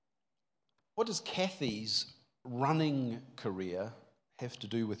What does Kathy's running career have to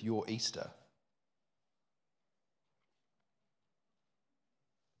do with your Easter?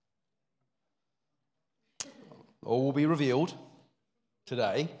 All will be revealed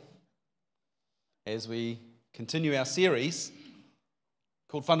today as we continue our series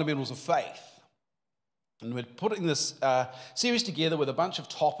called Fundamentals of Faith. And we're putting this series together with a bunch of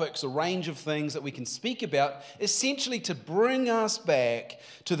topics, a range of things that we can speak about, essentially to bring us back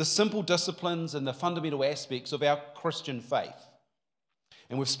to the simple disciplines and the fundamental aspects of our Christian faith.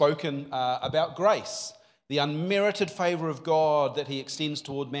 And we've spoken about grace, the unmerited favour of God that He extends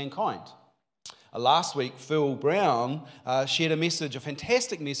toward mankind. Last week, Phil Brown shared a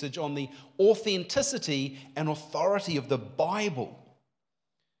fantastic message on the authenticity and authority of the Bible.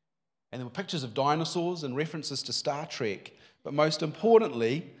 And there were pictures of dinosaurs and references to Star Trek, but most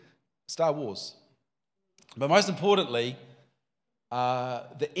importantly, Star Wars. But most importantly,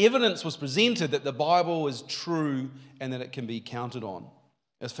 the evidence was presented that the Bible is true and that it can be counted on.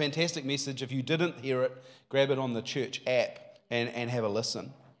 It's a fantastic message. If you didn't hear it, grab it on the church app and have a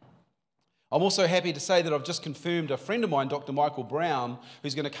listen. I'm also happy to say that I've just confirmed a friend of mine, Dr. Michael Brown,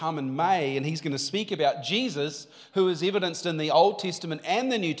 who's going to come in May, and he's going to speak about Jesus, who is evidenced in the Old Testament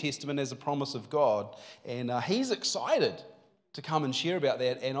and the New Testament as a promise of God. And he's excited to come and share about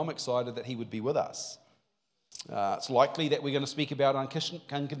that, and I'm excited that he would be with us. It's likely that we're going to speak about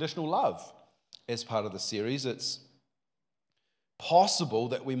unconditional love as part of the series. It's possible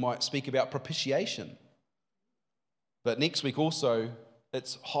that we might speak about propitiation. But next week also,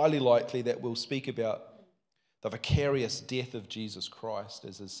 it's highly likely that we'll speak about the vicarious death of Jesus Christ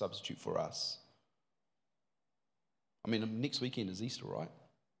as His substitute for us. I mean, next weekend is Easter, right?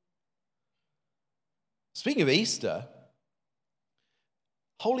 Speaking of Easter,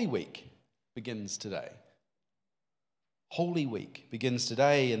 Holy Week begins today. Holy Week begins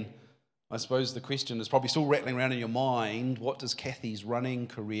today, and I suppose the question is probably still rattling around in your mind, what does Kathy's running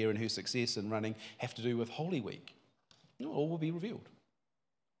career and her success in running have to do with Holy Week? It all will be revealed.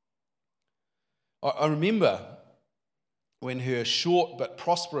 I remember when her short but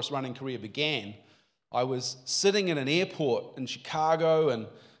prosperous running career began, I was sitting in an airport in Chicago and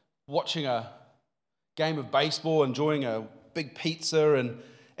watching a game of baseball, enjoying a big pizza,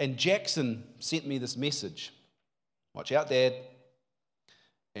 and Jackson sent me this message. Watch out, Dad.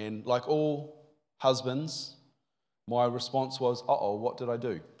 And like all husbands, my response was, uh-oh, what did I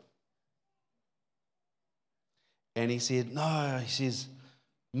do? And he said, no, he says,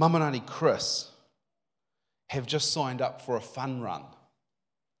 Mum and Auntie Chris have just signed up for a fun run.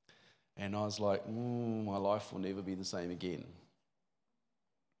 And I was like, my life will never be the same again.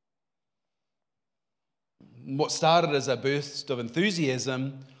 What started as a burst of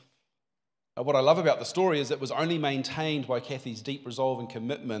enthusiasm, what I love about the story is it was only maintained by Kathy's deep resolve and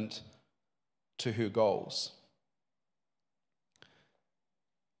commitment to her goals.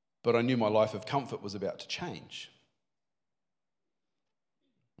 But I knew my life of comfort was about to change.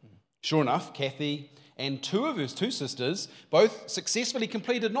 Sure enough, Kathy and two of her two sisters both successfully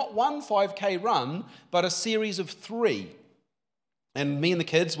completed not one 5K run, but a series of 3. And me and the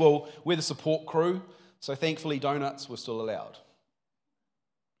kids, well, we're the support crew, so thankfully donuts were still allowed.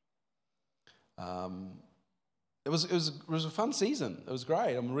 It was a fun season. It was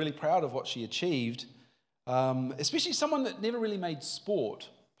great. I'm really proud of what she achieved, especially someone that never really made sport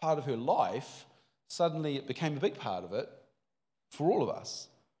part of her life. Suddenly it became a big part of it for all of us.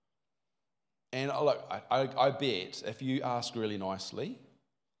 And look, I bet if you ask really nicely,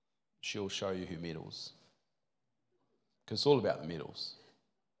 she'll show you her medals. Because it's all about the medals.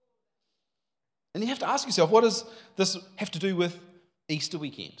 And you have to ask yourself, what does this have to do with Easter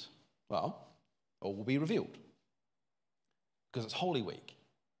weekend? Well, all will be revealed. Because it's Holy Week.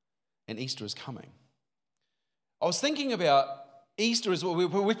 And Easter is coming. I was thinking about Easter as well.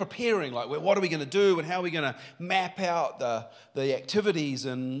 We're preparing, like, what are we going to do and how are we going to map out the activities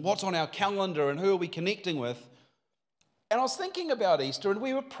and what's on our calendar and who are we connecting with. And I was thinking about Easter, and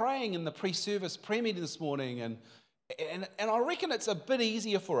we were praying in the pre-service prayer meeting this morning, and I reckon it's a bit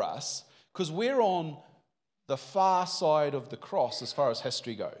easier for us because we're on the far side of the cross as far as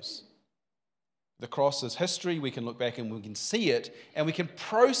history goes. The cross is history. We can look back and we can see it, and we can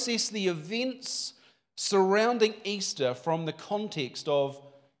process the events surrounding Easter from the context of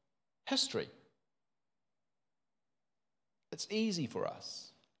history. It's easy for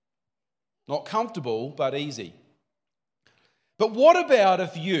us. Not comfortable, but easy. But what about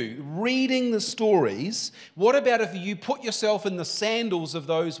if you, reading the stories, what about if you put yourself in the sandals of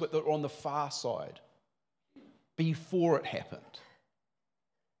those that are on the far side before it happened?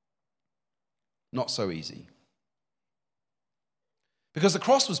 Not so easy. Because the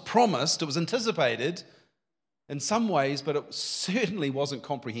cross was promised, it was anticipated in some ways, but it certainly wasn't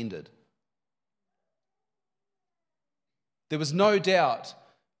comprehended. There was no doubt,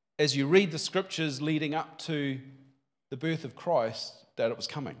 as you read the scriptures leading up to the birth of Christ, that it was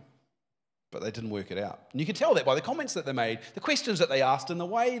coming. But they didn't work it out. And you can tell that by the comments that they made, the questions that they asked, and the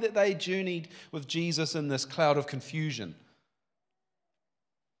way that they journeyed with Jesus in this cloud of confusion.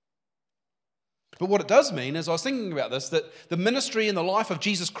 But what it does mean, as I was thinking about this, that the ministry and the life of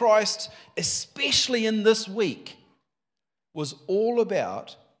Jesus Christ, especially in this week, was all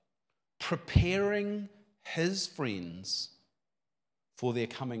about preparing his friends for their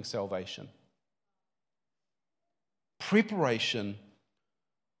coming salvation. Preparation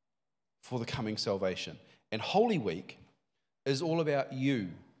for the coming salvation. And Holy Week is all about you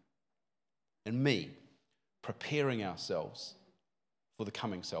and me preparing ourselves for the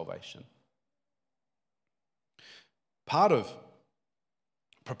coming salvation. Part of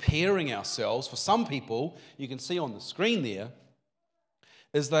preparing ourselves, for some people, you can see on the screen there,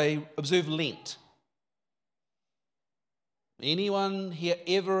 is they observe Lent. Anyone here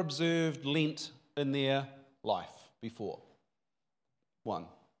ever observed Lent in their life before? 1,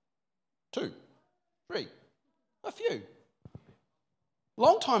 2, 3, a few.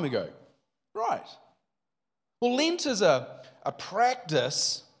 Long time ago. Right. Well, Lent is a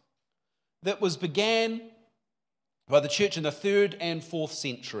practice that was began by the church in the 3rd and 4th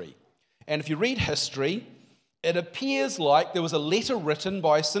century. And if you read history, it appears like there was a letter written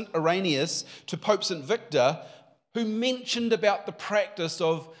by St. Irenaeus to Pope St. Victor who mentioned about the practice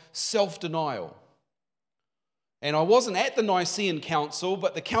of self-denial. And I wasn't at the Nicene Council,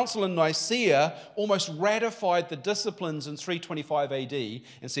 but the council in Nicaea almost ratified the disciplines in 325 AD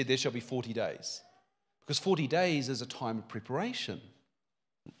and said there shall be 40 days. Because 40 days is a time of preparation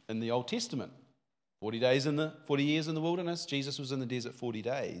in the Old Testament. 40 years in the wilderness, Jesus was in the desert 40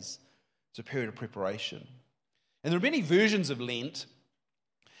 days. It's a period of preparation. And there are many versions of Lent.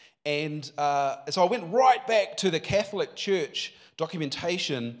 And so I went right back to the Catholic Church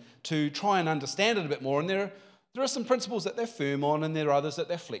documentation to try and understand it a bit more. And there are some principles that they're firm on, and there are others that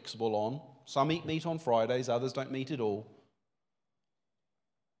they're flexible on. Some eat meat on Fridays, others don't meat at all.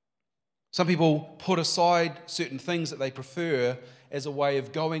 Some people put aside certain things that they prefer as a way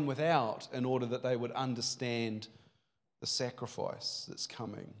of going without in order that they would understand the sacrifice that's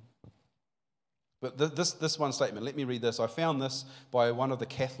coming. But this one statement, let me read this. I found this by one of the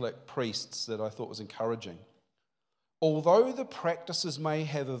Catholic priests that I thought was encouraging. Although the practices may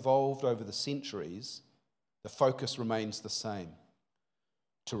have evolved over the centuries, the focus remains the same: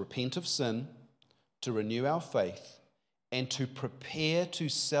 to repent of sin, to renew our faith, and to prepare to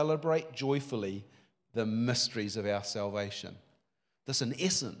celebrate joyfully the mysteries of our salvation. This, in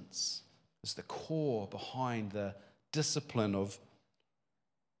essence, is the core behind the discipline of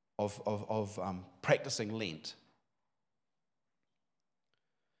practicing Lent.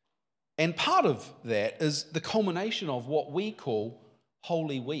 And part of that is the culmination of what we call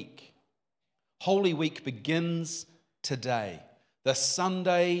Holy Week. Holy Week begins today, the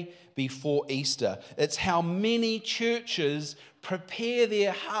Sunday before Easter. It's how many churches prepare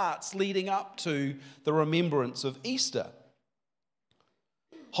their hearts leading up to the remembrance of Easter.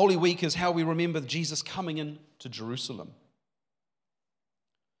 Holy Week is how we remember Jesus coming into Jerusalem.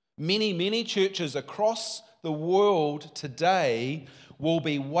 Many churches across the world today will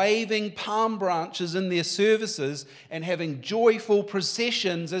be waving palm branches in their services and having joyful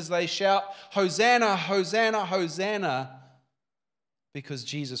processions as they shout, "Hosanna, Hosanna, Hosanna," because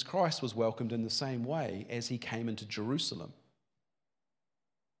Jesus Christ was welcomed in the same way as he came into Jerusalem.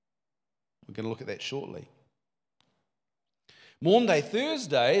 We're going to look at that shortly. Maundy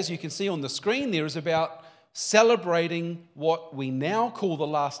Thursday, as you can see on the screen there, is about celebrating what we now call the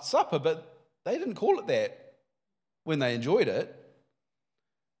Last Supper, but they didn't call it that when they enjoyed it.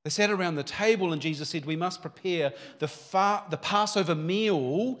 They sat around the table and Jesus said, we must prepare the Passover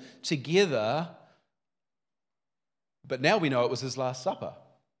meal together, but now we know it was his Last Supper.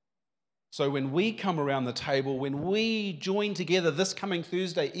 So when we come around the table, when we join together this coming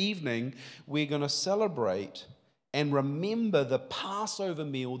Thursday evening, we're going to celebrate and remember the Passover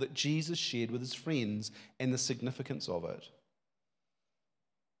meal that Jesus shared with his friends and the significance of it.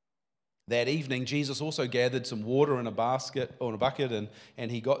 That evening, Jesus also gathered some water in a basket or in a bucket,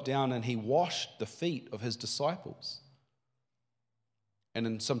 and he got down and he washed the feet of his disciples. And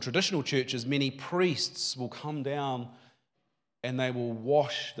in some traditional churches, many priests will come down and they will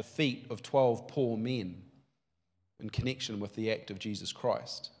wash the feet of 12 poor men in connection with the act of Jesus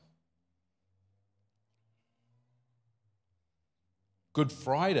Christ. Good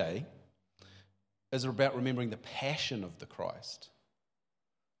Friday is about remembering the passion of the Christ.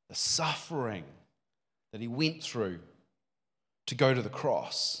 the suffering that he went through to go to the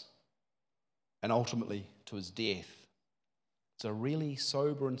cross and ultimately to his death. It's a really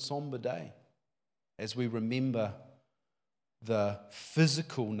sober and somber day as we remember the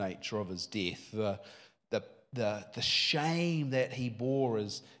physical nature of his death, the shame that he bore,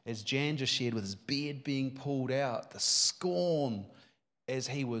 as Jan just shared, with his beard being pulled out, the scorn as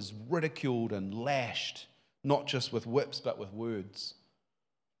he was ridiculed and lashed, not just with whips but with words.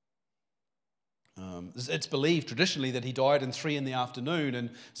 It's believed traditionally that he died in 3 p.m, and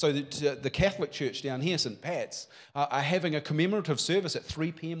so the Catholic Church down here, St. Pat's, are having a commemorative service at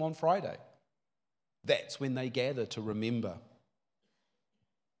 3 p.m. on Friday. That's when they gather to remember.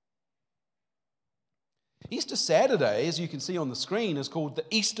 Easter Saturday, as you can see on the screen, is called the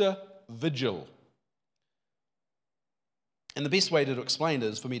Easter Vigil. And the best way to explain it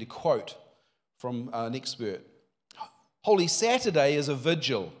is for me to quote from an expert. Holy Saturday is a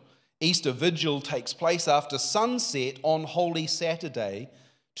vigil. Easter Vigil takes place after sunset on Holy Saturday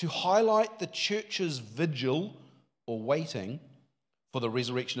to highlight the church's vigil or waiting for the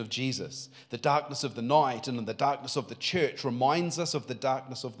resurrection of Jesus. The darkness of the night and the darkness of the church reminds us of the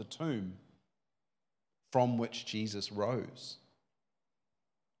darkness of the tomb from which Jesus rose.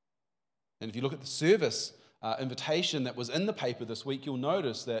 And if you look at the service invitation that was in the paper this week, you'll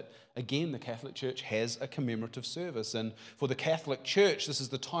notice that, again, the Catholic Church has a commemorative service. And for the Catholic Church, this is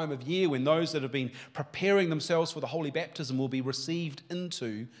the time of year when those that have been preparing themselves for the Holy Baptism will be received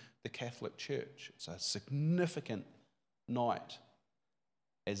into the Catholic Church. It's a significant night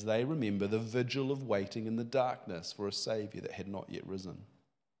as they remember the vigil of waiting in the darkness for a Saviour that had not yet risen.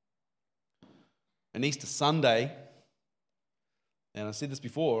 And Easter Sunday, and I said this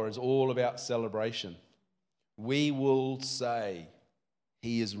before, is all about celebration. We will say,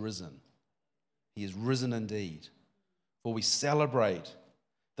 He is risen. He is risen indeed. For we celebrate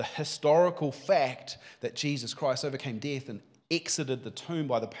the historical fact that Jesus Christ overcame death and exited the tomb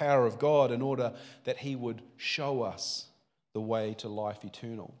by the power of God in order that He would show us the way to life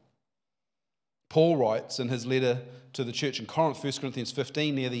eternal. Paul writes in his letter to the church in Corinth, 1 Corinthians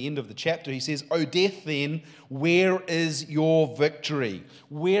 15, near the end of the chapter, he says, O death then, where is your victory?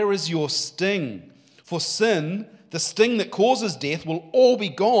 Where is your sting? For sin, the sting that causes death, will all be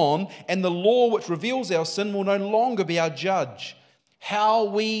gone, and the law which reveals our sin will no longer be our judge. How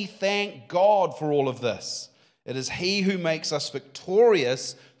we thank God for all of this. It is He who makes us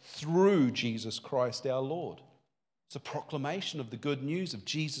victorious through Jesus Christ our Lord. It's a proclamation of the good news of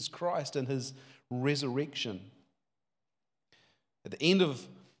Jesus Christ and His resurrection. At the end of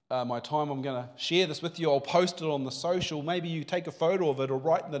my time, I'm going to share this with you. I'll post it on the social. Maybe you take a photo of it or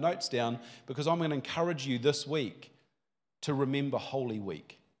write the notes down, because I'm going to encourage you this week to remember Holy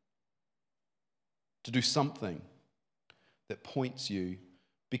Week, to do something that points you,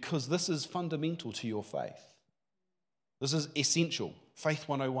 because this is fundamental to your faith. This is essential, Faith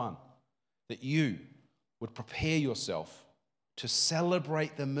 101, that you would prepare yourself to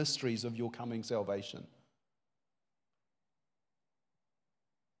celebrate the mysteries of your coming salvation.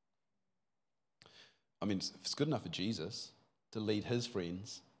 I mean, if it's good enough for Jesus to lead His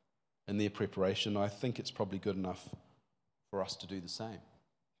friends in their preparation, I think it's probably good enough for us to do the same.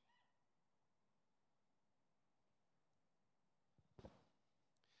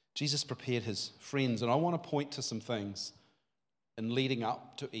 Jesus prepared His friends, and I want to point to some things in leading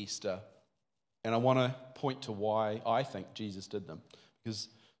up to Easter, and I want to point to why I think Jesus did them, because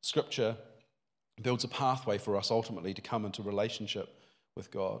Scripture builds a pathway for us ultimately to come into relationship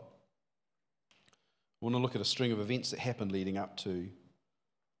with God. I want to look at a string of events that happened leading up to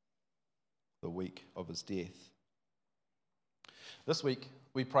the week of His death. This week,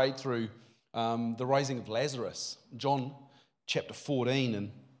 we prayed through the rising of Lazarus, John chapter 14,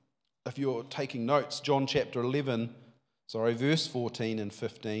 and if you're taking notes, John chapter 11, verse 14 and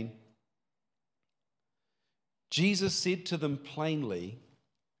 15. Jesus said to them plainly,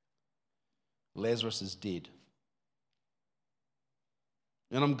 Lazarus is dead.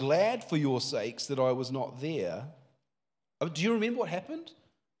 And I'm glad for your sakes that I was not there. Do you remember what happened?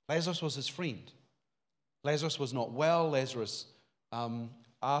 Lazarus was his friend. Lazarus was not well. Lazarus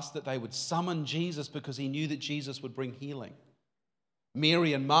asked that they would summon Jesus because he knew that Jesus would bring healing.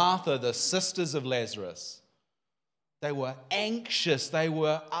 Mary and Martha, the sisters of Lazarus, they were anxious, they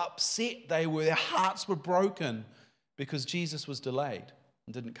were upset, their hearts were broken because Jesus was delayed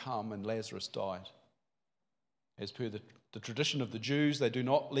and didn't come, and Lazarus died. As per the tradition of the Jews, they do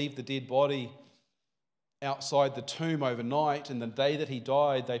not leave the dead body outside the tomb overnight, and the day that he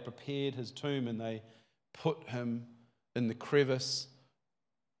died, they prepared his tomb and they put him in the crevice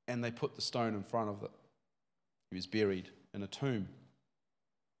and they put the stone in front of it. He was buried in a tomb.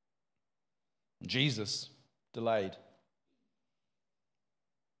 Jesus delayed.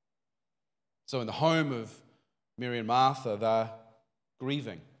 So in the home of Mary and Martha, they're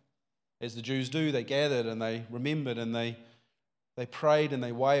grieving. As the Jews do, they gathered and they remembered and they prayed and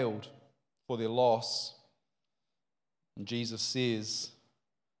they wailed for their loss. And Jesus says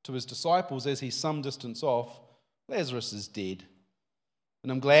to his disciples as he's some distance off, Lazarus is dead.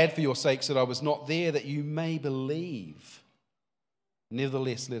 And I'm glad for your sakes that I was not there, that you may believe.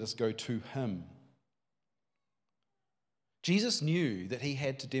 Nevertheless, let us go to him. Jesus knew that he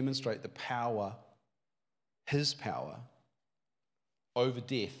had to demonstrate the power, his power, over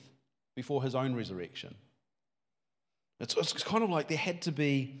death before his own resurrection. It's kind of like there had to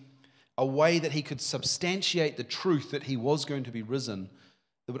be a way that he could substantiate the truth that he was going to be risen,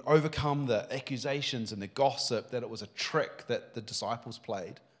 that would overcome the accusations and the gossip that it was a trick that the disciples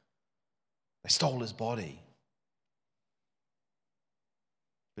played. They stole his body.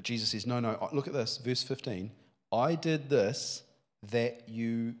 But Jesus says, no, look at this, verse 15. I did this that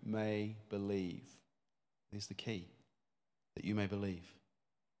you may believe. There's the key, that you may believe.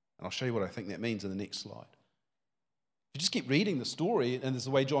 And I'll show you what I think that means in the next slide. If you just keep reading the story, and this is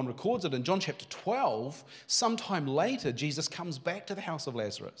the way John records it, in John chapter 12, sometime later, Jesus comes back to the house of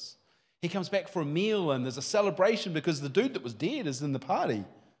Lazarus. He comes back for a meal, and there's a celebration because the dude that was dead is in the party.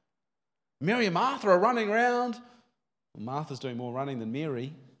 Mary and Martha are running around. Well, Martha's doing more running than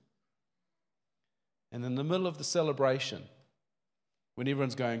Mary. And in the middle of the celebration, when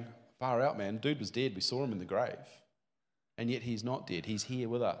everyone's going, far out, man, dude was dead, we saw him in the grave. And yet he's not dead, he's here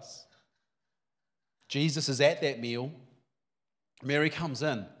with us. Jesus is at that meal. Mary comes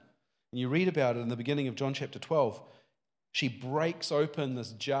in, and you read about it in the beginning of John chapter 12. She breaks open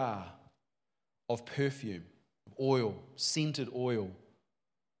this jar of perfume, oil, scented oil.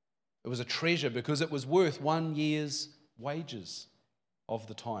 It was a treasure because it was worth 1 year's wages of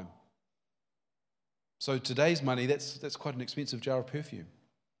the time. So today's money, that's quite an expensive jar of perfume.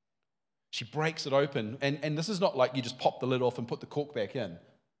 She breaks it open, and this is not like you just pop the lid off and put the cork back in.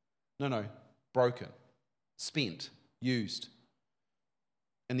 No, broken, spent, used.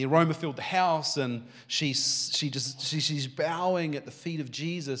 And the aroma filled the house, and she's bowing at the feet of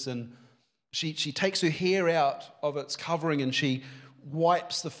Jesus, and she takes her hair out of its covering and she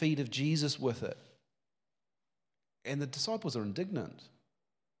wipes the feet of Jesus with it. And the disciples are indignant.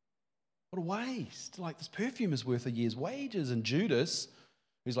 What a waste. Like, this perfume is worth a year's wages. And Judas,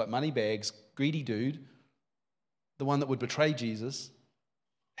 who's like moneybags, greedy dude, the one that would betray Jesus,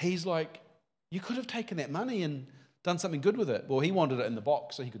 he's like, you could have taken that money and done something good with it. Well, he wanted it in the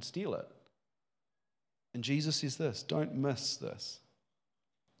box so he could steal it. And Jesus says this, don't miss this.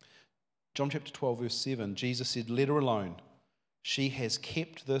 John chapter 12, verse 7, Jesus said, let her alone. She has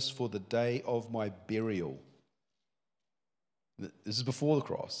kept this for the day of my burial. This is before the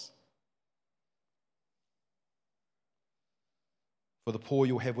cross. For the poor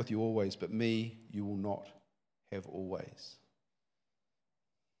you'll have with you always, but me you will not have always.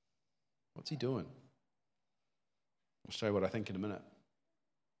 What's he doing? I'll show you what I think in a minute.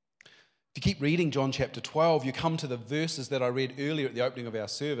 If you keep reading John chapter 12, you come to the verses that I read earlier at the opening of our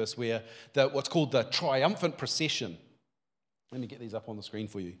service, where what's called the triumphant procession. Let me get these up on the screen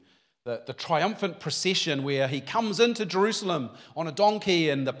for you. The triumphant procession where he comes into Jerusalem on a donkey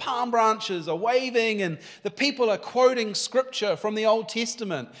and the palm branches are waving and the people are quoting scripture from the Old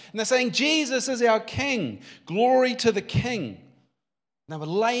Testament. And they're saying, Jesus is our King. Glory to the King. And they were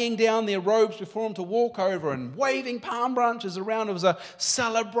laying down their robes before him to walk over and waving palm branches around. It was a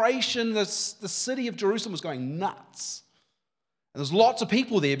celebration. The city of Jerusalem was going nuts. And there's lots of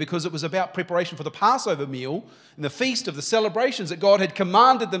people there because it was about preparation for the Passover meal and the feast of the celebrations that God had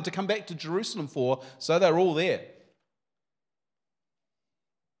commanded them to come back to Jerusalem for, so they're all there.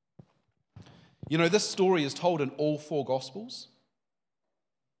 You know, this story is told in all four Gospels,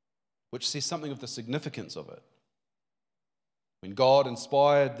 which says something of the significance of it. When God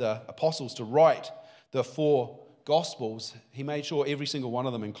inspired the apostles to write the four Gospels, he made sure every single one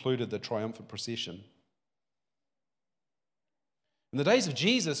of them included the triumphant procession. In the days of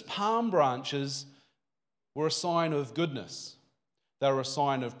Jesus, palm branches were a sign of goodness. They were a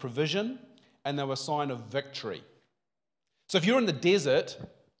sign of provision, and they were a sign of victory. So if you're in the desert,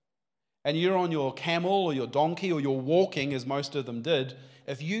 and you're on your camel or your donkey or you're walking, as most of them did,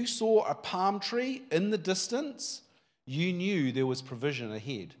 if you saw a palm tree in the distance, you knew there was provision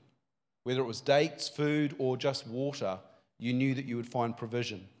ahead. Whether it was dates, food, or just water, you knew that you would find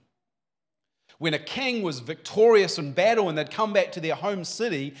provision. When a king was victorious in battle and they'd come back to their home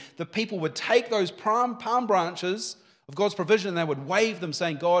city, the people would take those palm branches of God's provision and they would wave them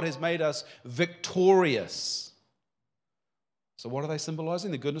saying, God has made us victorious. So what are they symbolizing?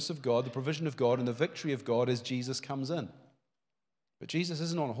 The goodness of God, the provision of God, and the victory of God as Jesus comes in. But Jesus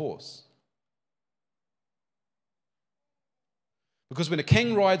isn't on a horse. Because when a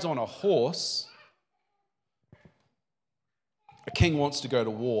king rides on a horse, a king wants to go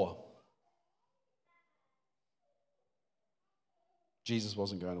to war. Jesus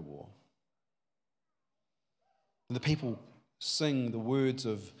wasn't going to war. And the people sing the words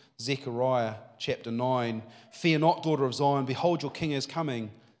of Zechariah chapter 9, "Fear not, daughter of Zion, behold your king is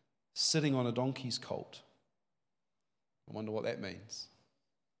coming, sitting on a donkey's colt." I wonder what that means.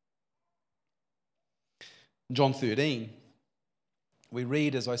 In John 13, we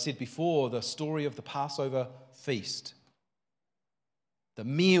read, as I said before, the story of the Passover feast. The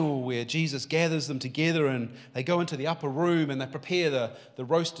meal where Jesus gathers them together and they go into the upper room and they prepare the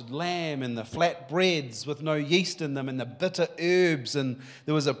roasted lamb and the flat breads with no yeast in them and the bitter herbs. And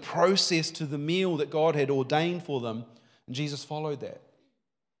there was a process to the meal that God had ordained for them. And Jesus followed that.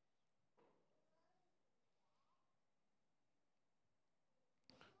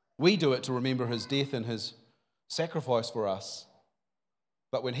 We do it to remember his death and his sacrifice for us.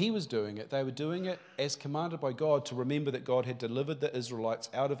 But when he was doing it, they were doing it as commanded by God to remember that God had delivered the Israelites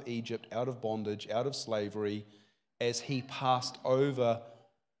out of Egypt, out of bondage, out of slavery, as he passed over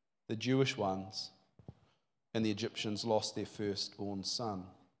the Jewish ones and the Egyptians lost their firstborn son.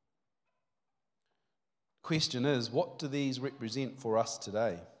 Question is, what do these represent for us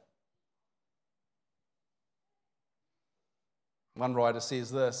today? One writer says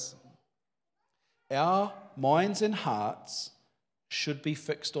this: our minds and hearts should be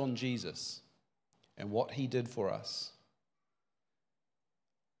fixed on Jesus and what he did for us.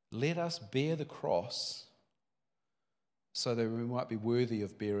 Let us bear the cross so that we might be worthy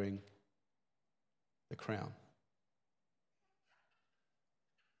of bearing the crown.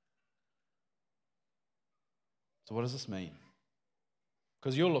 So what does this mean?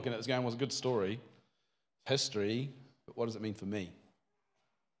 Because you're looking at this going, well, it's a good story, history, but what does it mean for me?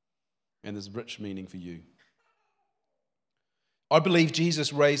 And there's rich meaning for you. I believe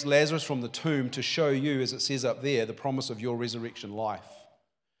Jesus raised Lazarus from the tomb to show you, as it says up there, the promise of your resurrection life.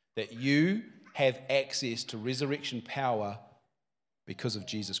 That you have access to resurrection power because of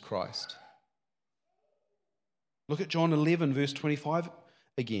Jesus Christ. Look at John 11, verse 25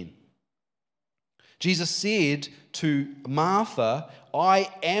 again. Jesus said to Martha,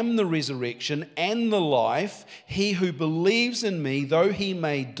 "I am the resurrection and the life. He who believes in me, though he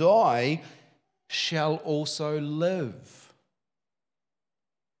may die, shall also live."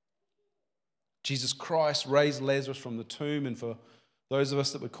 Jesus Christ raised Lazarus from the tomb, and for those of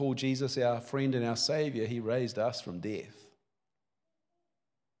us that would call Jesus our friend and our Savior, he raised us from death.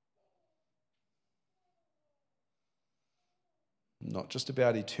 Not just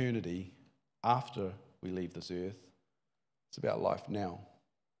about eternity after we leave this earth, it's about life now.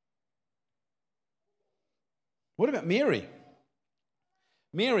 What about Mary?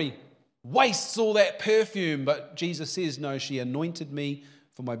 Mary wastes all that perfume, but Jesus says, no, she anointed me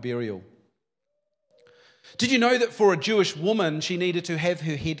for my burial. Did you know that for a Jewish woman, she needed to have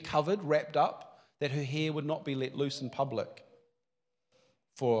her head covered, wrapped up, that her hair would not be let loose in public?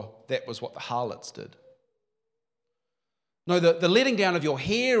 For that was what the harlots did. No, the letting down of your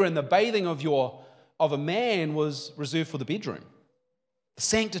hair and the bathing of a man was reserved for the bedroom. The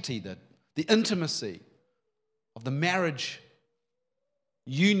sanctity, the intimacy of the marriage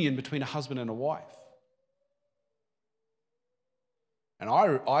union between a husband and a wife. And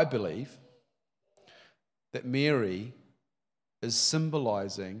I believe that Mary is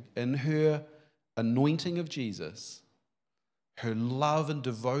symbolizing in her anointing of Jesus, her love and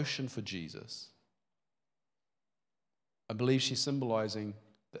devotion for Jesus. I believe she's symbolizing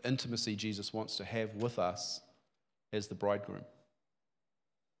the intimacy Jesus wants to have with us as the bridegroom.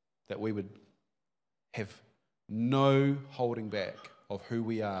 That we would have no holding back of who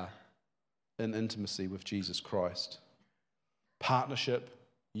we are in intimacy with Jesus Christ. Partnership,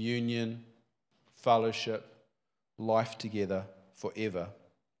 union, fellowship, life together forever.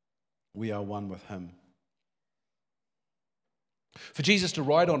 We are one with him. For Jesus to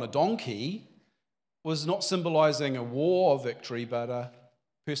ride on a donkey was not symbolizing a war victory, but a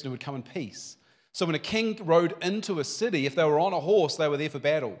person who would come in peace. So when a king rode into a city, if they were on a horse, they were there for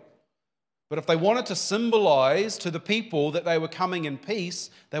battle. But if they wanted to symbolize to the people that they were coming in peace,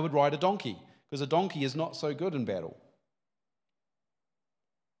 they would ride a donkey, because a donkey is not so good in battle.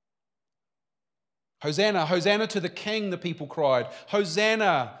 Hosanna, Hosanna to the king, the people cried.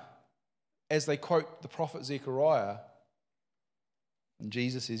 Hosanna, as they quote the prophet Zechariah. And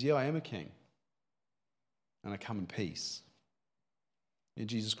Jesus says, yeah, I am a king. And I come in peace. And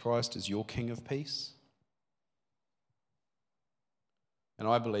Jesus Christ is your King of peace. And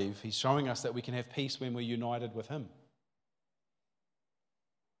I believe he's showing us that we can have peace when we're united with him.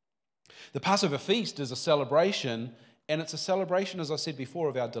 The Passover feast is a celebration, and it's a celebration, as I said before,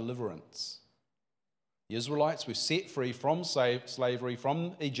 of our deliverance. The Israelites were set free from slavery,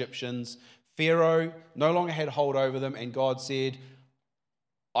 from Egyptians. Pharaoh no longer had hold over them, and God said,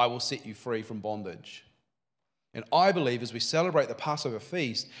 I will set you free from bondage. And I believe as we celebrate the Passover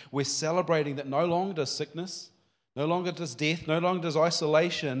feast, we're celebrating that no longer does sickness, no longer does death, no longer does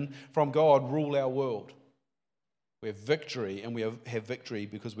isolation from God rule our world. We have victory, and we have victory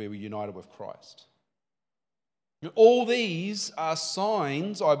because we're united with Christ. All these are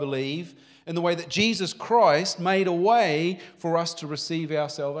signs, I believe, in the way that Jesus Christ made a way for us to receive our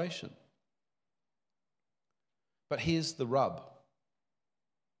salvation. But here's the rub.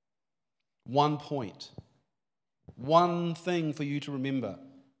 One point. One thing for you to remember.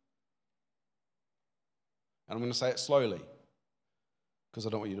 And I'm going to say it slowly because I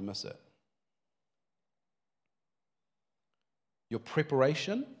don't want you to miss it. Your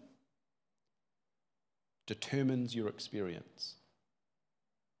preparation determines your experience.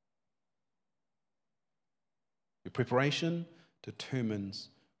 Your preparation determines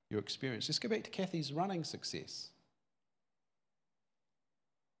your experience. Let's go back to Kathy's running success.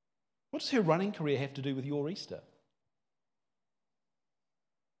 What does her running career have to do with your Easter?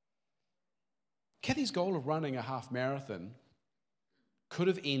 Kathy's goal of running a half marathon could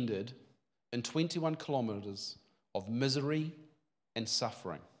have ended in 21 kilometres of misery and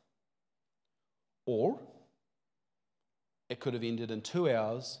suffering. Or it could have ended in 2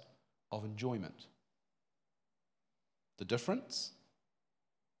 hours of enjoyment. The difference?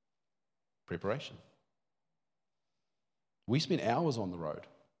 Preparation. We spent hours on the road.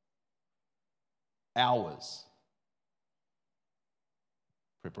 Hours.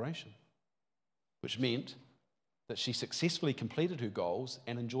 Preparation. Which meant that she successfully completed her goals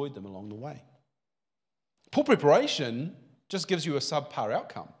and enjoyed them along the way. Poor preparation just gives you a subpar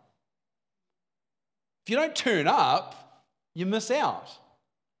outcome. If you don't turn up, you miss out.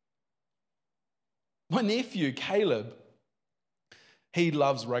 My nephew, Caleb, he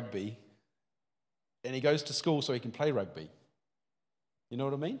loves rugby, and he goes to school so he can play rugby. You know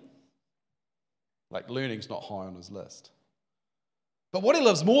what I mean? Like, learning's not high on his list. But what he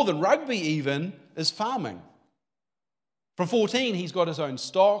loves more than rugby even is farming. From 14, he's got his own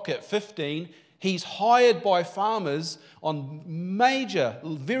stock. At 15, he's hired by farmers on major,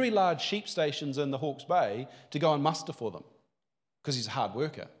 very large sheep stations in the Hawke's Bay to go and muster for them because he's a hard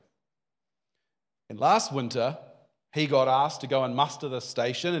worker. And last winter, he got asked to go and muster the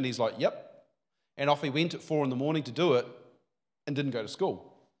station, and he's like, yep. And off he went at 4 a.m. to do it and didn't go to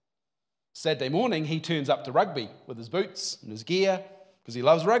school. Saturday morning, he turns up to rugby with his boots and his gear because he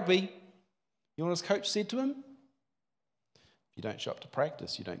loves rugby. You know what his coach said to him? If you don't show up to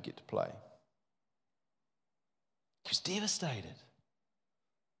practice, you don't get to play. He was devastated.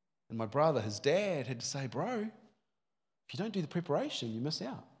 And my brother, his dad, had to say, bro, if you don't do the preparation, you miss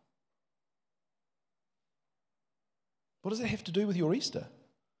out. What does that have to do with your Easter?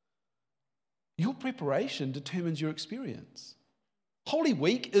 Your preparation determines your experience. Holy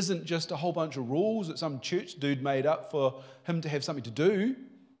Week isn't just a whole bunch of rules that some church dude made up for him to have something to do.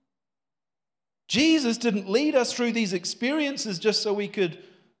 Jesus didn't lead us through these experiences just so we could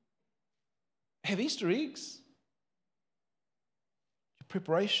have Easter eggs. Your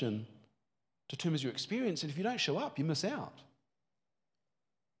preparation determines your experience, and if you don't show up, you miss out.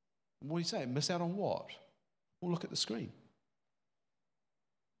 And what do you say? Miss out on what? Well, look at the screen.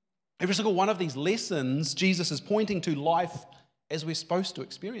 Every single one of these lessons, Jesus is pointing to life as we're supposed to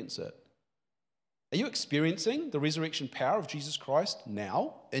experience it. Are you experiencing the resurrection power of Jesus Christ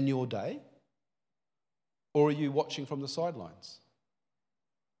now, in your day? Or are you watching from the sidelines?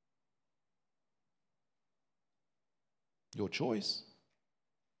 Your choice.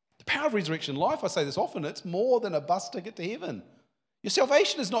 The power of resurrection life, I say this often, it's more than a bus ticket to heaven. Your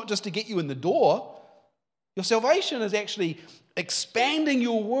salvation is not just to get you in the door. Your salvation is actually expanding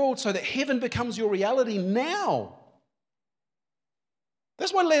your world so that heaven becomes your reality now.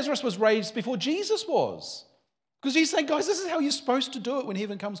 That's why Lazarus was raised before Jesus was. Because he's saying, guys, this is how you're supposed to do it when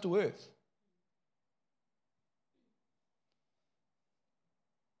heaven comes to earth.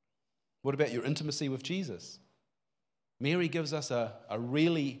 What about your intimacy with Jesus? Mary gives us a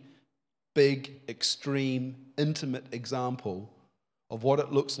really big, extreme, intimate example of what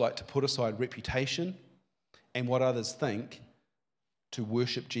it looks like to put aside reputation and what others think to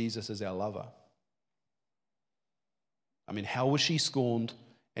worship Jesus as our lover. I mean, how was she scorned,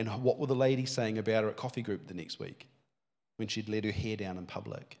 and what were the ladies saying about her at coffee group the next week when she'd let her hair down in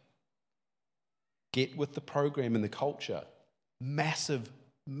public? Get with the program and the culture. massive,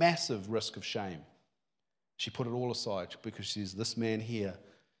 massive risk of shame. She put it all aside because she says, this man here,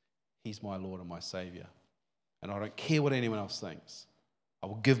 he's my Lord and my Savior. And I don't care what anyone else thinks. I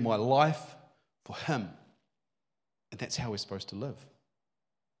will give my life for him. And that's how we're supposed to live.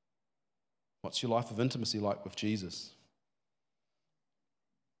 What's your life of intimacy like with Jesus?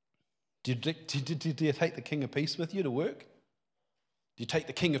 Do you take the King of Peace with you to work? Do you take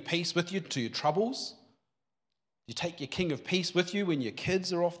the King of Peace with you to your troubles? Do you take your King of Peace with you when your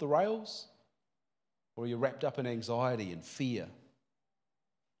kids are off the rails? Or are you wrapped up in anxiety and fear?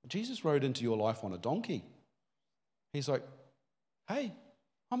 Jesus rode into your life on a donkey. He's like, hey,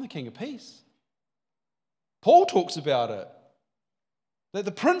 I'm the King of Peace. Paul talks about it, that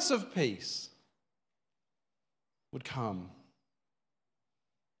the Prince of Peace would come.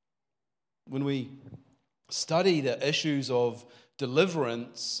 When we study the issues of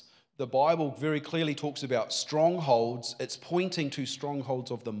deliverance, the Bible very clearly talks about strongholds. It's pointing to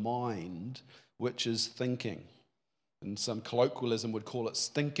strongholds of the mind, which is thinking. And some colloquialism would call it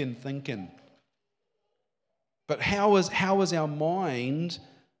stinking thinking. But how is our mind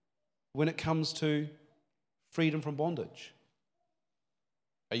when it comes to freedom from bondage?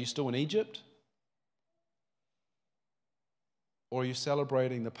 Are you still in Egypt? Or are you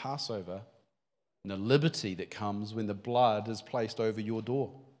celebrating the Passover and the liberty that comes when the blood is placed over your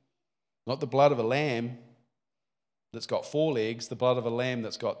door? Not the blood of a lamb that's got 4 legs, the blood of a lamb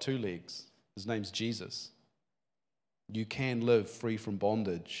that's got 2 legs. His name's Jesus. You can live free from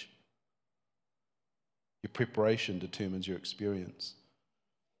bondage. Your preparation determines your experience.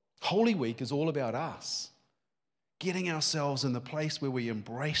 Holy Week is all about us getting ourselves in the place where we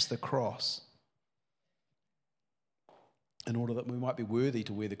embrace the cross in order that we might be worthy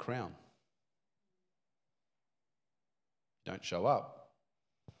to wear the crown. Don't show up,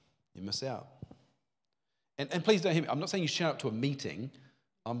 you miss out. And please don't hear me. I'm not saying you show up to a meeting.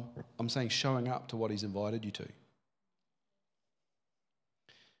 I'm saying showing up to what he's invited you to.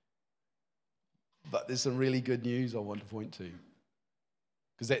 But there's some really good news I want to point to.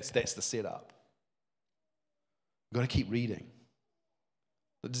 Because that's the setup. We've got to keep reading.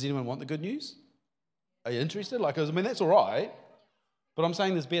 But does anyone want the good news? Are you interested? That's all right. But I'm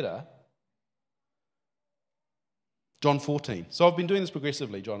saying there's better. John 14. So I've been doing this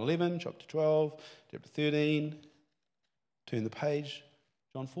progressively. John 11, chapter 12, chapter 13. Turn the page.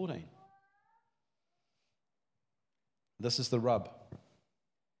 John 14. This is the rub.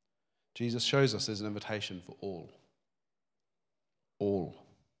 Jesus shows us there's an invitation for all. All.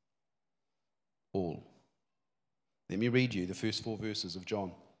 All. Let me read you the first 4 verses of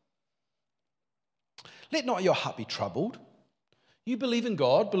John. Let not your heart be troubled. You believe in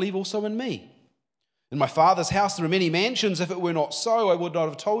God, believe also in me. In my Father's house there are many mansions. If it were not so, I would not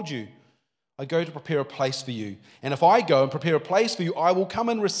have told you. I go to prepare a place for you. And if I go and prepare a place for you, I will come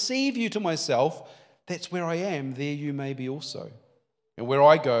and receive you to myself. That's where I am, there you may be also. And where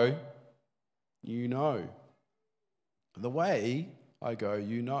I go, you know. The way I go,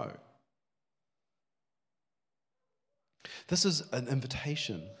 you know. This is an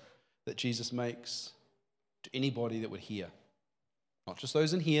invitation that Jesus makes to anybody that would hear. Not just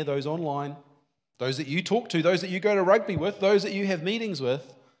those in here, those online, those that you talk to, those that you go to rugby with, those that you have meetings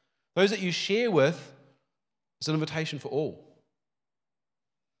with, those that you share with. It's an invitation for all.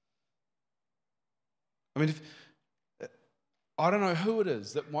 I don't know who it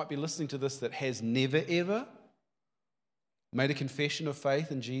is that might be listening to this that has never ever made a confession of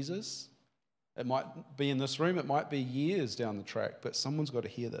faith in Jesus. It might be in this room, it might be years down the track, but someone's got to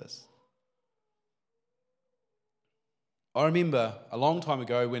hear this. I remember a long time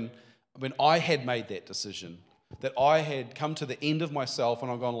ago when I had made that decision, that I had come to the end of myself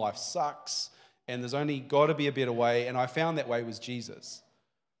and I've gone, life sucks and there's only got to be a better way, and I found that way was Jesus.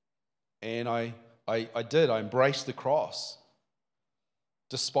 And I embraced the cross.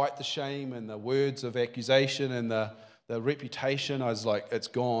 Despite the shame and the words of accusation and the reputation, I was like, it's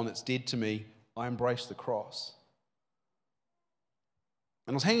gone, it's dead to me. I embraced the cross.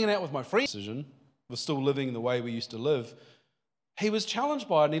 And I was hanging out with my friend, was still living the way we used to live. He was challenged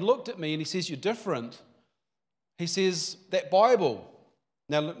by it, and he looked at me and he says, you're different. He says, that Bible,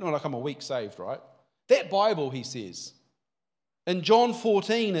 now not like I'm a week saved, right? That Bible, he says, in John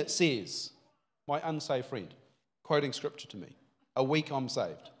 14 it says, my unsaved friend, quoting scripture to me, a week I'm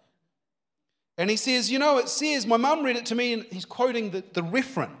saved. And he says, it says, my mum read it to me, and he's quoting the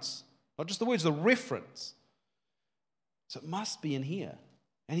reference, not just the words, the reference. So it must be in here.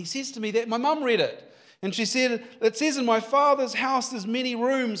 And he says to me that my mum read it, and she said, it says in my Father's house there's many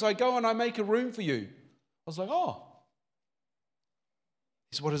rooms. I go and I make a room for you. I was like, oh.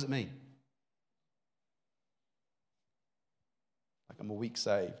 He said, what does it mean? I'm a week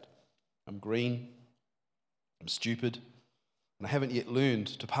saved. I'm green. I'm stupid. And I haven't yet learned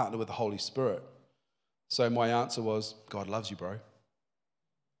to partner with the Holy Spirit. So my answer was, God loves you, bro.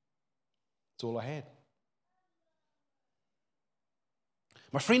 That's all I had.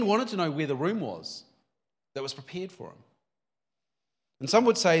 My friend wanted to know where the room was that was prepared for him. And some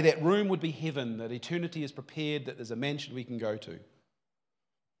would say that room would be heaven, that eternity is prepared, that there's a mansion we can go to.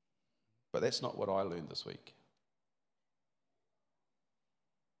 But that's not what I learned this week.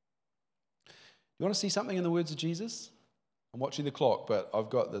 You want to see something in the words of Jesus? I'm watching the clock, but I've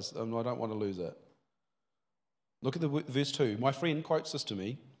got this, and I don't want to lose it. Look at verse 2. My friend quotes this to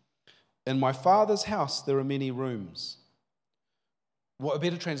me. In my Father's house there are many rooms. What a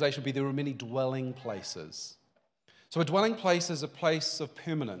better translation would be, there are many dwelling places. So a dwelling place is a place of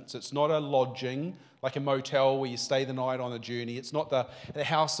permanence. It's not a lodging, like a motel where you stay the night on a journey. It's not the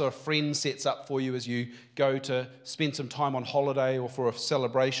house a friend sets up for you as you go to spend some time on holiday or for a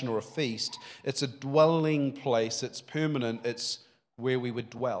celebration or a feast. It's a dwelling place. It's permanent. It's where we would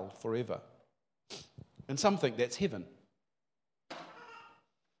dwell forever. And some think that's heaven.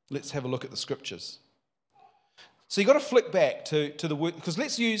 Let's have a look at the scriptures. So you've got to flick back to the word, because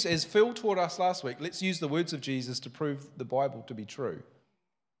let's use, as Phil taught us last week, let's use the words of Jesus to prove the Bible to be true.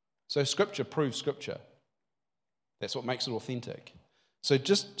 So scripture proves scripture. That's what makes it authentic. So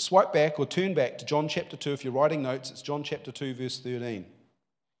just swipe back or turn back to John chapter 2. If you're writing notes, it's John chapter 2, verse 13.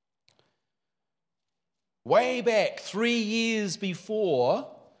 Way back 3 years before,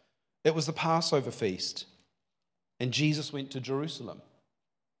 it was the Passover feast. And Jesus went to Jerusalem.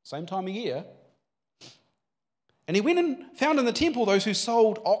 Same time of year. And he went and found in the temple those who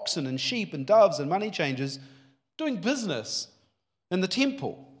sold oxen and sheep and doves and money changers doing business in the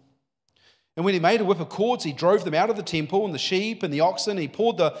temple. And when he made a whip of cords, he drove them out of the temple, and the sheep and the oxen. He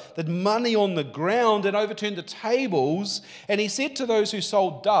poured the money on the ground and overturned the tables. And he said to those who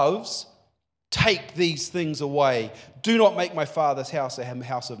sold doves, take these things away. Do not make my Father's house a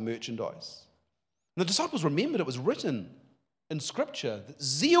house of merchandise. And the disciples remembered it was written in Scripture that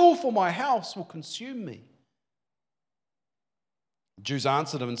zeal for my house will consume me. The Jews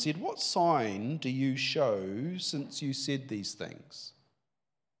answered him and said, what sign do you show since you said these things?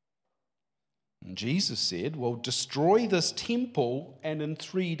 And Jesus said, well, destroy this temple, and in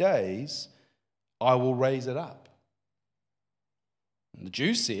 3 days I will raise it up. And the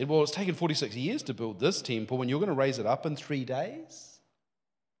Jews said, well, it's taken 46 years to build this temple, and you're going to raise it up in 3 days?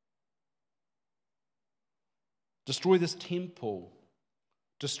 Destroy this temple.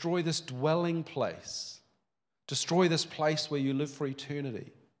 Destroy this dwelling place. Destroy this place where you live for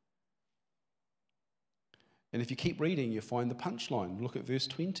eternity. And if you keep reading, you find the punchline. Look at verse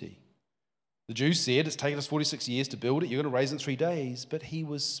 20. The Jews said, it's taken us 46 years to build it, you're going to raise it in 3 days. But he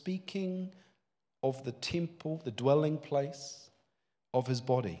was speaking of the temple, the dwelling place of his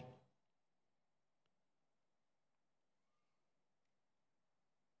body.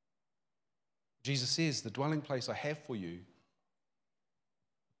 Jesus says, the dwelling place I have for you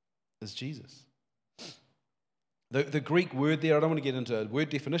is Jesus. The Greek word there, I don't want to get into word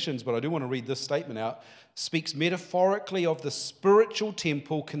definitions, but I do want to read this statement out, speaks metaphorically of the spiritual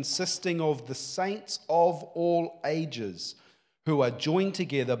temple consisting of the saints of all ages who are joined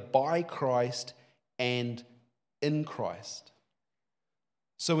together by Christ and in Christ.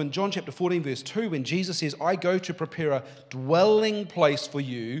 So in John chapter 14, verse 2, when Jesus says, I go to prepare a dwelling place for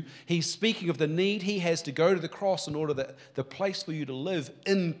you, he's speaking of the need he has to go to the cross in order that the place for you to live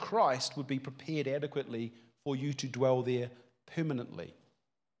in Christ would be prepared adequately for you to dwell there permanently.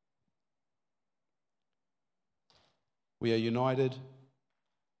 We are united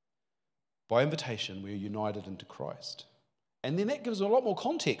by invitation. We are united into Christ. And then that gives a lot more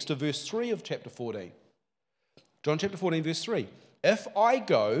context to verse 3 of chapter 14. John chapter 14, verse 3. If I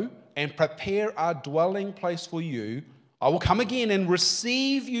go and prepare a dwelling place for you, I will come again and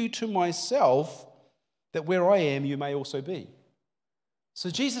receive you to myself, that where I am, you may also be.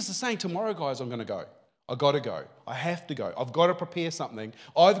 So Jesus is saying, tomorrow, guys, I'm going to go. I've got to go. I have to go. I've got to prepare something.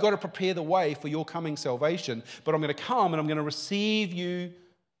 I've got to prepare the way for your coming salvation, but I'm going to come and I'm going to receive you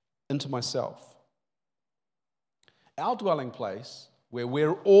into myself. Our dwelling place, where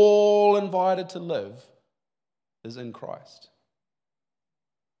we're all invited to live, is in Christ.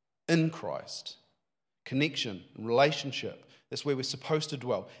 In Christ. Connection, relationship. That's where we're supposed to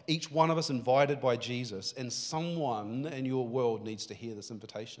dwell. Each one of us invited by Jesus, and someone in your world needs to hear this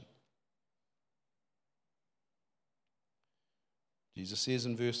invitation. Jesus says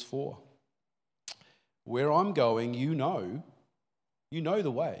in verse 4, where I'm going, you know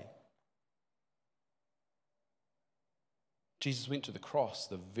the way. Jesus went to the cross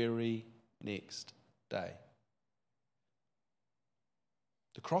the very next day.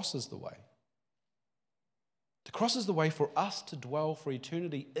 The cross is the way. The cross is the way for us to dwell for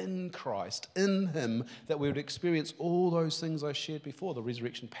eternity in Christ, in Him, that we would experience all those things I shared before, the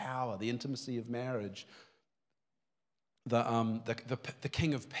resurrection power, the intimacy of marriage, the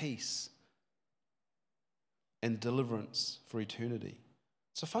King of Peace, and deliverance for eternity.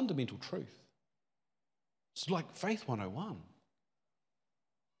 It's a fundamental truth. It's like Faith 101.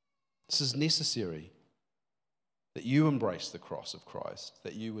 This is necessary, that you embrace the cross of Christ,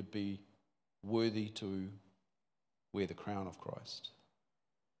 that you would be worthy to wear the crown of Christ.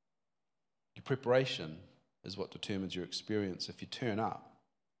 Your preparation is what determines your experience. If you turn up,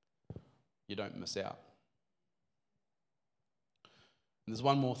 you don't miss out. And there's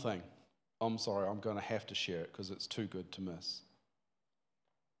one more thing. I'm sorry, I'm going to have to share it because it's too good to miss.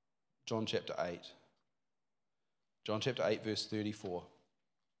 John chapter 8. John chapter 8, verse 34.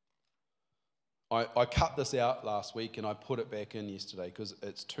 I cut this out last week and I put it back in yesterday because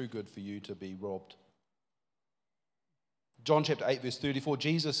it's too good for you to be robbed. John chapter 8, verse 34,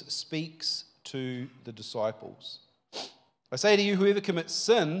 Jesus speaks to the disciples. I say to you, whoever commits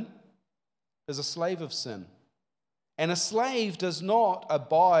sin is a slave of sin. And a slave does not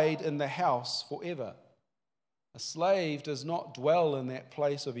abide in the house forever. A slave does not dwell in that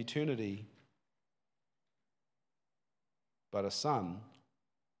place of eternity. But a son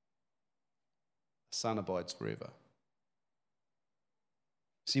abides forever.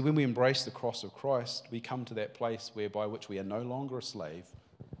 See, when we embrace the cross of Christ, we come to that place whereby which we are no longer a slave,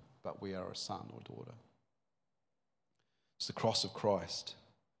 but we are a son or daughter. It's the cross of Christ.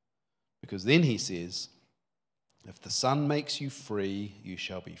 Because then he says, if the Son makes you free, you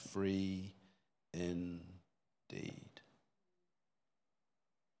shall be free indeed.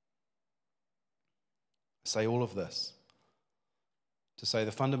 I say all of this to say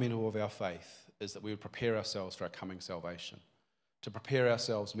the fundamental of our faith is that we would prepare ourselves for our coming salvation. To prepare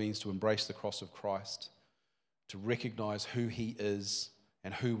ourselves means to embrace the cross of Christ, to recognize who he is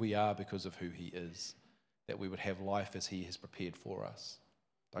and who we are because of who he is, that we would have life as he has prepared for us.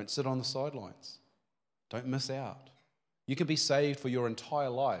 Don't sit on the sidelines. Don't miss out. You can be saved for your entire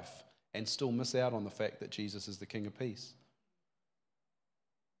life and still miss out on the fact that Jesus is the King of Peace.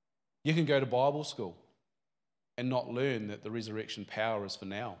 You can go to Bible school and not learn that the resurrection power is for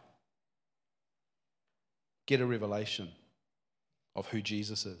now. Get a revelation of who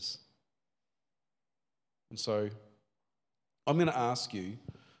Jesus is. And so I'm going to ask you,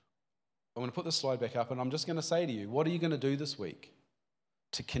 I'm going to put this slide back up and I'm just going to say to you, what are you going to do this week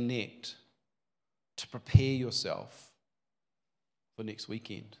to connect, to prepare yourself for next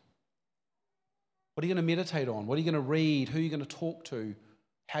weekend? What are you going to meditate on? What are you going to read? Who are you going to talk to?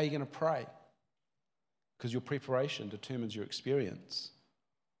 How are you going to pray? Because your preparation determines your experience.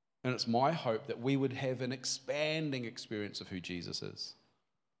 And it's my hope that we would have an expanding experience of who Jesus is,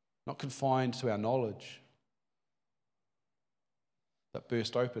 not confined to our knowledge, but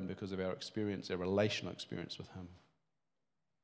burst open because of our experience, our relational experience with him.